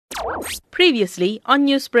Previously on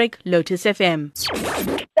Newsbreak, Lotus FM.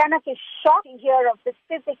 Sanef is shocked to hear of the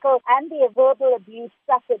physical and the verbal abuse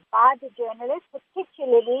suffered by the journalist,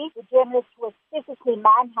 particularly the journalist who was physically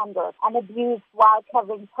manhandled and abused while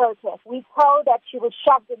covering protests. We told that she was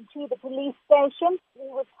shoved into the police station. We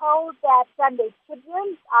were told that Sunday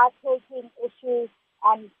Tribune are taking issues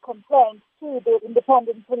and complaints to the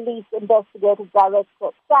Independent Police Investigative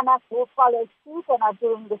Directorate. Sanef will follow suit and are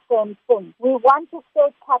doing the same thing. We want to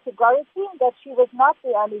state categorically that she was not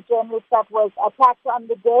the only journalist that was attacked on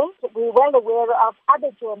the day. We're well aware of other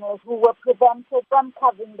journalists who were prevented from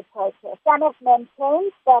covering the protest. Sanef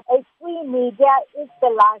maintains that a free media is the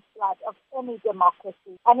lifeblood of any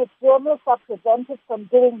democracy. And if journalists are prevented from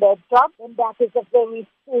doing their job, then that is a very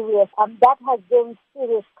serious, that has very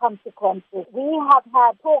serious consequences. We have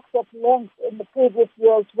had talks at length in the previous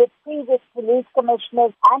years with previous police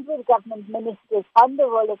commissioners and with government ministers on the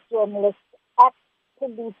role of journalists at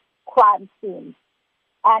police crime scenes.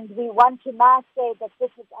 And we want to now say that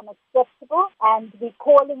this is unacceptable, and we're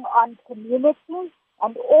calling on communities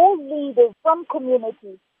and all leaders from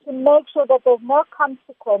communities to make sure that there's no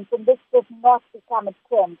consequence and this does not become a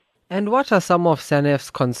trend. And what are some of Sanef's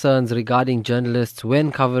concerns regarding journalists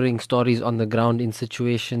when covering stories on the ground in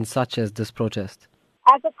situations such as this protest?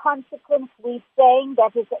 As a consequence, we're saying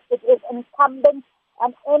that it is incumbent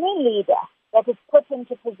on any leader that is put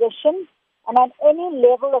into position and on any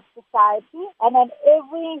level of society and on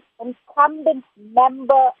every incumbent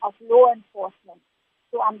member of law enforcement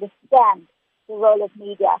to understand the role of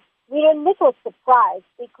media. We're a little surprised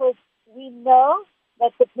because we know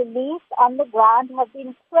that the police on the ground have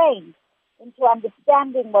been trained into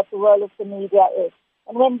understanding what the role of the media is.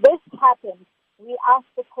 And when this happens, we ask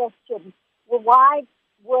the question, well, why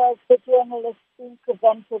was the journalist being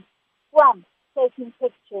prevented from taking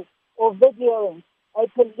pictures or videoing a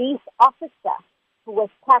police officer who was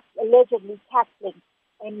allegedly tackling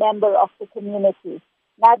a member of the community?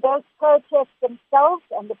 Now, those protests themselves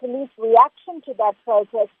and the police reaction to that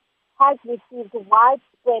protest has received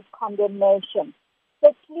widespread condemnation.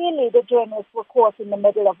 So clearly the journalists were caught in the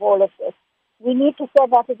middle of all of this. We need to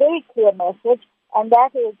send out a very clear message, and that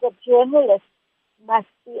is that journalists must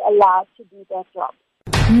be allowed to do their job.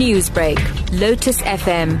 Newsbreak, Lotus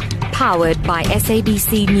FM, powered by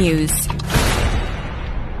SABC News.